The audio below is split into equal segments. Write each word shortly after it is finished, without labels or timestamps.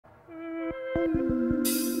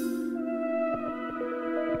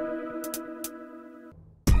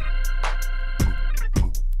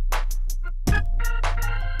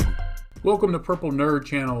Welcome to Purple Nerd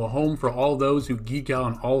Channel, a home for all those who geek out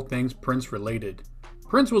on all things Prince related.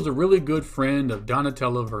 Prince was a really good friend of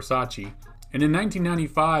Donatella Versace, and in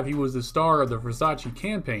 1995 he was the star of the Versace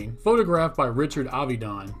campaign, photographed by Richard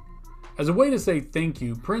Avedon. As a way to say thank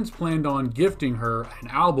you, Prince planned on gifting her an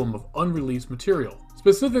album of unreleased material,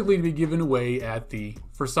 specifically to be given away at the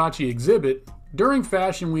Versace exhibit during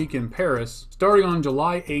Fashion Week in Paris, starting on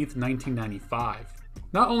July 8, 1995.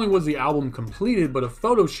 Not only was the album completed, but a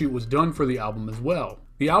photo shoot was done for the album as well.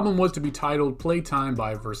 The album was to be titled Playtime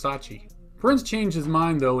by Versace. Prince changed his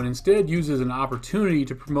mind though and instead uses an opportunity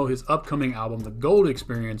to promote his upcoming album, The Gold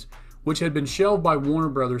Experience, which had been shelved by Warner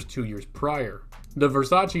Brothers 2 years prior. The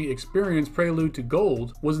Versace Experience Prelude to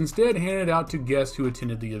Gold was instead handed out to guests who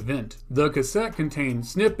attended the event. The cassette contained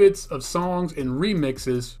snippets of songs and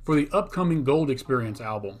remixes for the upcoming Gold Experience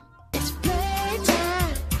album.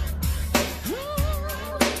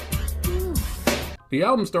 The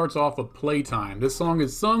album starts off with Playtime. This song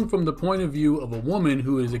is sung from the point of view of a woman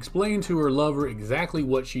who is explaining to her lover exactly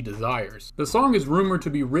what she desires. The song is rumored to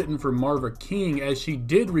be written for Marva King, as she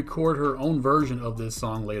did record her own version of this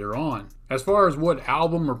song later on. As far as what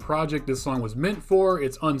album or project this song was meant for,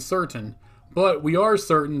 it's uncertain, but we are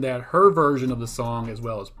certain that her version of the song as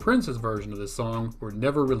well as Prince's version of the song were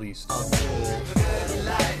never released.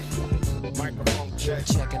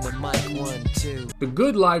 Checking the mic, 1, 2. The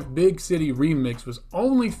Good Life Big City remix was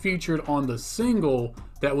only featured on the single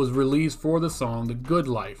that was released for the song The Good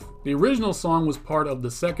Life. The original song was part of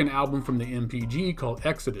the second album from the MPG called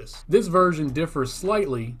Exodus. This version differs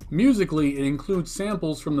slightly. Musically, it includes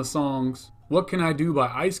samples from the songs What Can I Do by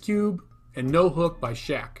Ice Cube and No Hook by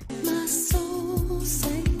Shaq. My soul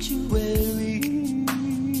sanctuary.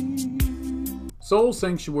 Soul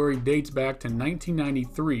Sanctuary dates back to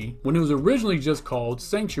 1993 when it was originally just called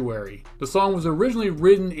Sanctuary. The song was originally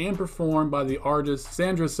written and performed by the artist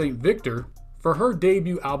Sandra St. Victor for her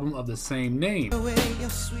debut album of the same name.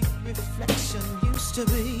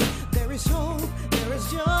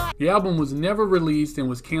 The album was never released and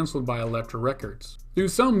was canceled by Elektra Records. Through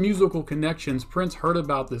some musical connections, Prince heard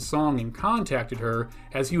about this song and contacted her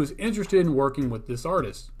as he was interested in working with this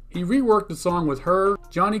artist. He reworked the song with her,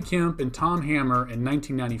 Johnny Kemp, and Tom Hammer in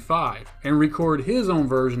 1995, and recorded his own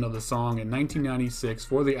version of the song in 1996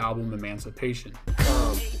 for the album Emancipation.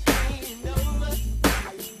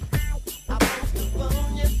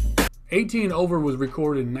 18 Over was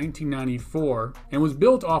recorded in 1994 and was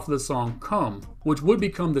built off of the song Come, which would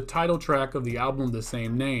become the title track of the album of the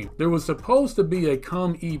same name. There was supposed to be a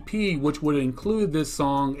Come EP which would include this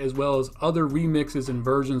song as well as other remixes and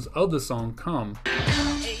versions of the song Come.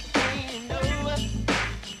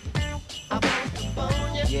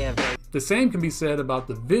 The same can be said about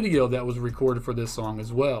the video that was recorded for this song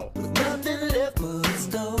as well.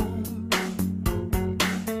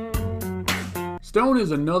 Stone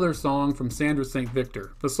is another song from Sandra St.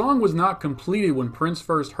 Victor. The song was not completed when Prince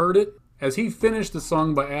first heard it, as he finished the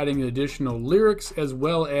song by adding additional lyrics as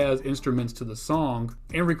well as instruments to the song,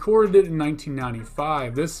 and recorded it in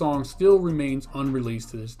 1995. This song still remains unreleased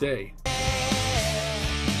to this day.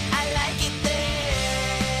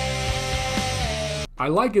 I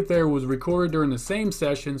Like It There was recorded during the same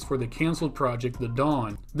sessions for the canceled project The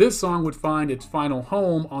Dawn. This song would find its final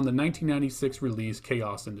home on the 1996 release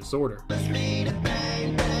Chaos and Disorder.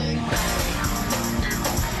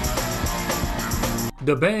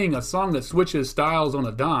 Da Bang, a song that switches styles on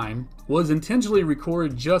a dime, was intentionally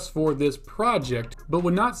recorded just for this project, but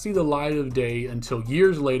would not see the light of day until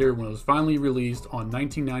years later when it was finally released on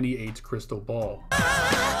 1998's Crystal Ball.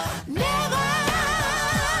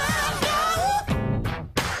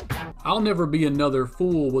 I'll Never Be Another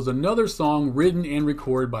Fool was another song written and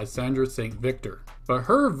recorded by Sandra St. Victor, but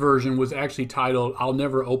her version was actually titled I'll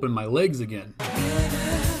Never Open My Legs Again.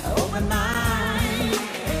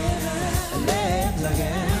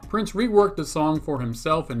 Prince reworked the song for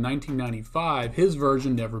himself in 1995, his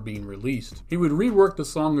version never being released. He would rework the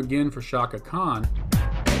song again for Chaka Khan,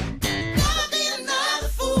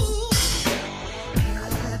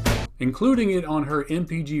 including it on her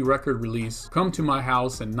MPG record release, Come to My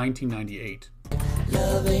House in 1998.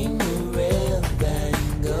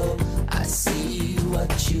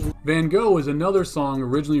 Van Gogh is another song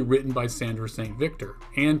originally written by Sandra St. Victor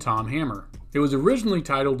and Tom Hammer. It was originally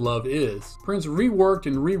titled Love Is. Prince reworked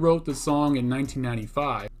and rewrote the song in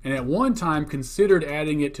 1995, and at one time considered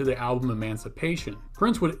adding it to the album Emancipation.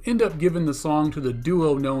 Prince would end up giving the song to the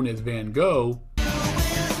duo known as Van Gogh,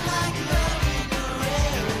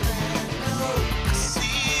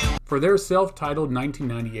 for their self-titled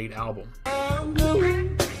 1998 album.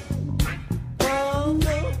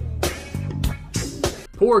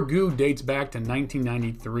 Poor Goo dates back to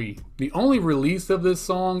 1993. The only release of this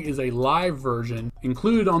song is a live version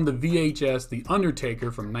included on the VHS The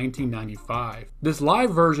Undertaker from 1995. This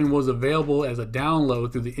live version was available as a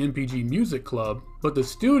download through the MPG Music Club, but the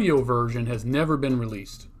studio version has never been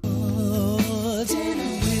released.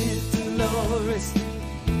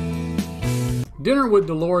 Dinner with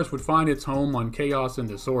Dolores would find its home on Chaos and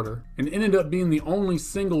Disorder, and ended up being the only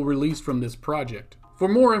single released from this project. For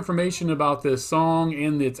more information about this song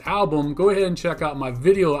and its album, go ahead and check out my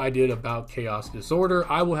video I did about Chaos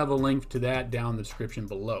Disorder. I will have a link to that down in the description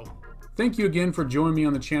below. Thank you again for joining me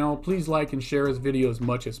on the channel. Please like and share this video as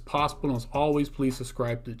much as possible, and as always, please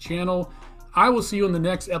subscribe to the channel. I will see you in the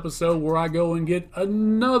next episode where I go and get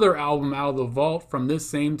another album out of the vault from this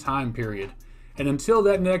same time period. And until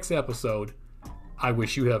that next episode, I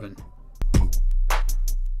wish you heaven.